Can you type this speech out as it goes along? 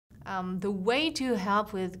the way to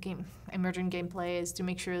help with emergent gameplay is to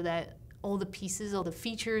make sure that all the pieces, all the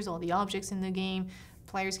features, all the objects in the game,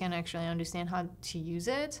 players can actually understand how to use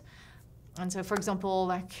it. And so, for example,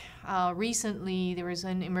 like recently there was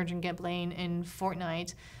an emergent gameplay in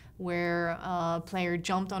Fortnite where a player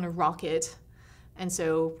jumped on a rocket, and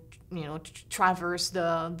so traverse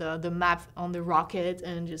the map on the rocket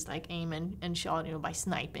and just like aim and shot by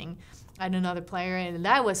sniping at another player, and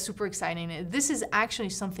that was super exciting. This is actually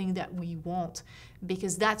something that we want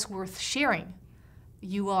because that's worth sharing.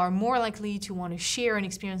 You are more likely to want to share an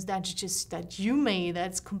experience that you made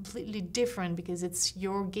that's completely different because it's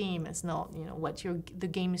your game. It's not what the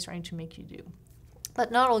game is trying to make you do.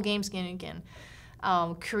 But not all games can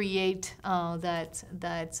create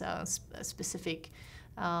that specific.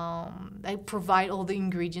 They provide all the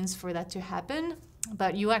ingredients for that to happen,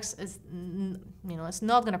 but UX is it's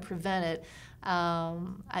not going to prevent it.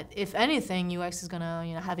 If anything, UX is going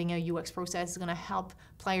to having a UX process is going to help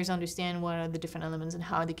players understand what are the different elements and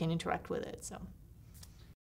how they can interact with it. So.